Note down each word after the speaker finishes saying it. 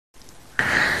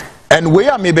And we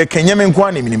are maybe Kenyaman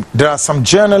Kwani. There are some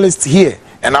journalists here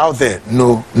and out there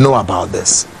know about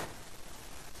this.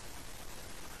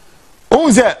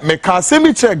 Onze me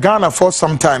kasemi che Ghana for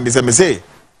some time is me say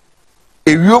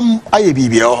ewum aye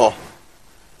bibia ho.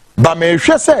 But me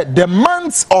hwe say the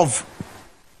months of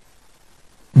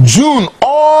June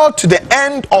all to the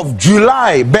end of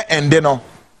July be ende no.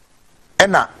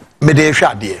 Ena me de hwe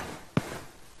ade.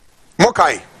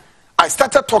 Mokai, I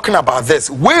started talking about this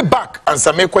way back and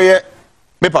some mekoye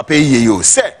me papa ye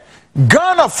say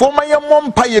Ghana for my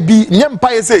mom paye bi nyem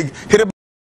paye say here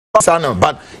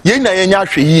but ye na ye nya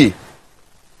hwe yi.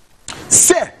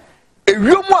 Say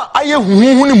ewumu aye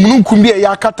huhu ni mununkum bi e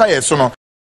yakata ye so no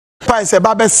pai se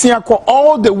ba be sia ko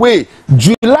all the way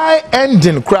July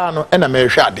ending kra no na me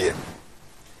hwe ade,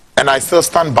 and I still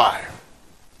stand by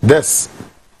this.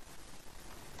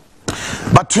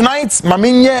 But tonight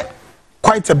maminye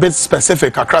quite a bit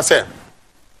specific akra say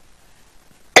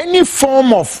any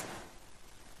form of,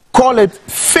 call it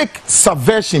fake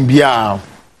subversion bia,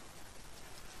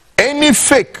 any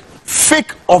fake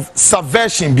of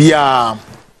subversion bia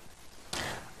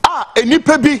any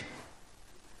pebi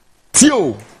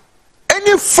tio,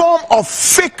 any form of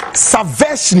fake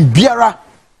subversion biara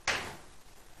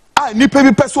any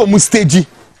pebi person omu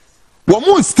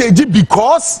stage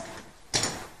because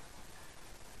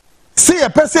see a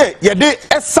person ye dey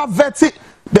subvert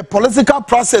the political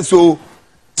process. So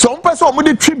some person omu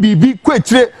dey tri bibi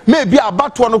kwetire maybe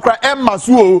abato no kra emma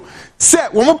so o say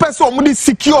one person omu dey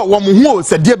secure one hu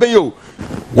say de be yo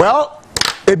well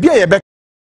ebi ye be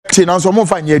na so mo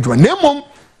fa nye adwuma nemom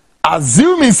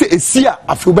assuming say esia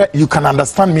afuba you can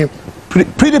understand me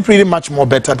pretty much more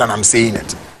better than I'm saying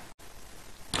it.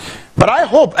 But I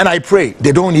hope and I pray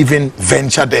they don't even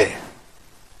venture there.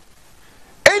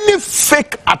 Any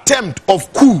fake attempt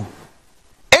of coup,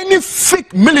 any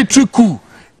fake military coup,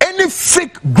 any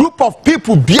fake group of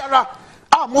people biara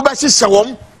mubashi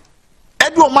shawom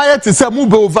Edward Maya to say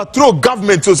move overthrow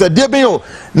government to say debeo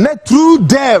net through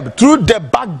the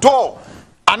back door.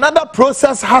 Another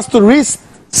process has to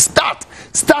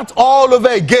start all over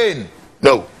again.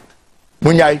 No.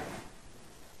 Munyai.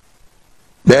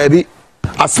 Baby.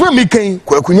 Asma mi ken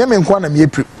Kwaku Annan nkwa na me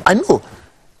I know.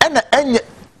 And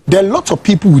there are lots of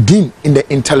people within in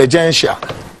the intelligentsia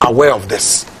aware of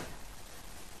this.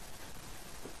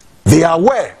 They are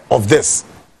aware of this.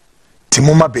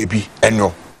 Timoma baby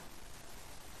eno.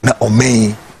 Na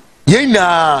omei.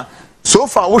 Yena so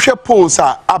far we share polls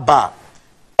aba.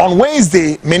 On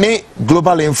Wednesday, many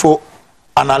Global Info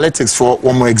Analytics for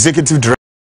one executive director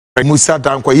Musa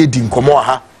Dankwa Yedi Nkomo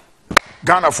aha.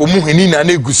 Ghana for muhini na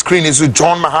negu screen is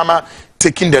John Mahama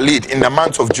taking the lead in the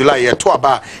month of July.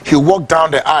 He walked down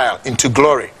the aisle into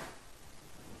glory.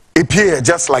 Appear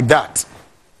just like that.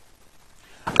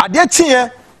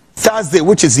 Adetiye Thursday,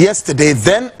 which is yesterday,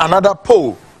 then another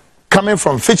poll coming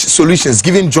from Fitch Solutions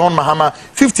giving John Mahama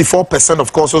 54%,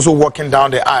 of course, also walking down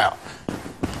the aisle.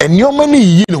 And your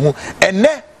money, and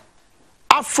then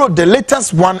Afro, the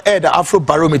latest one, the Afro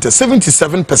barometer,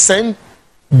 77%,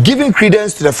 giving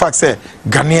credence to the fact that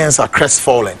Ghanaians are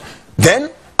crestfallen.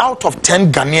 Then, out of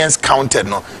 10 Ghanaians counted,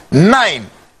 9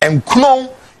 and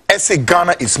Kno, say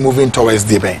Ghana is moving towards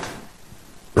the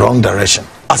wrong direction.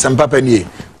 As Mpapeni,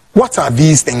 what are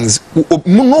these things?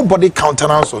 Nobody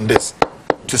countenance on this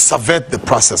to subvert the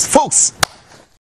process, folks.